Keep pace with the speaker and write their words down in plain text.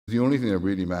The only thing that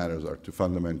really matters are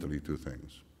fundamentally two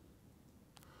things.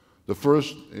 The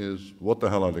first is, what the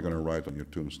hell are they going to write on your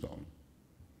tombstone?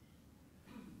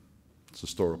 It's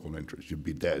historical interest. You'd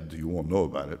be dead. You won't know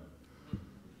about it.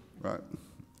 Right?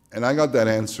 And I got that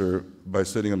answer by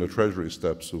sitting on the Treasury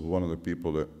steps of one of the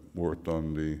people that worked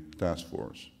on the task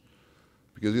force.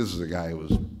 Because this is a guy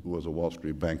who was a Wall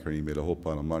Street banker, and he made a whole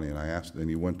pile of money. And I asked him, and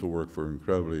he went to work for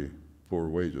incredibly poor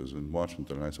wages in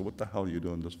Washington. And I said, what the hell are you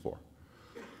doing this for?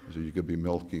 He said, you could be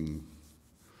milking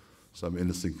some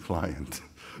innocent client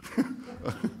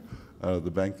out of the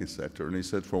banking sector. And he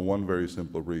said, for one very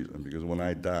simple reason, because when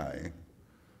I die,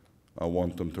 I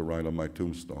want them to write on my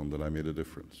tombstone that I made a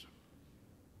difference.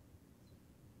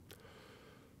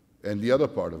 And the other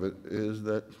part of it is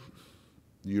that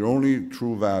your only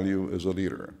true value as a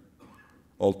leader,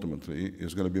 ultimately,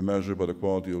 is going to be measured by the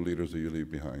quality of leaders that you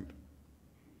leave behind.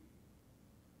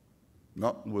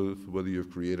 Not with whether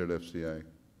you've created FCA,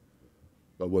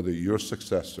 but whether your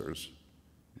successors,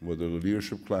 whether the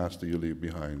leadership class that you leave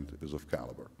behind is of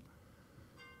caliber.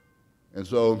 And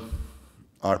so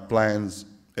our plans,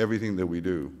 everything that we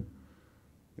do,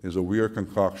 is a weird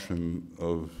concoction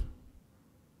of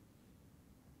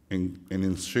an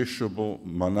insatiable,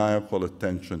 maniacal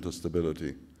attention to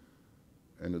stability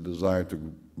and a desire to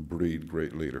breed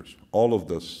great leaders. All of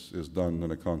this is done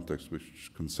in a context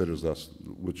which considers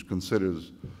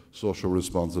social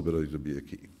responsibility to be a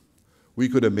key. We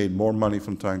could have made more money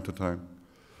from time to time.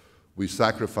 We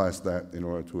sacrificed that in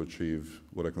order to achieve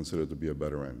what I consider to be a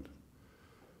better end.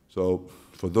 So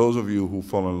for those of you who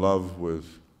fall in love with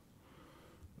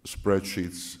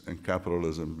spreadsheets and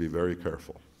capitalism, be very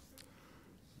careful.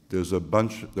 There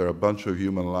are a bunch of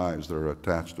human lives that are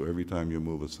attached to every time you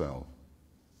move a cell.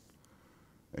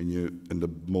 And the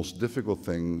most difficult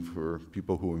thing for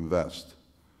people who invest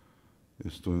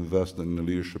is to invest in a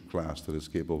leadership class that is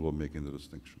capable of making the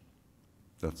distinction.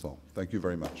 That's all. Thank you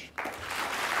very much.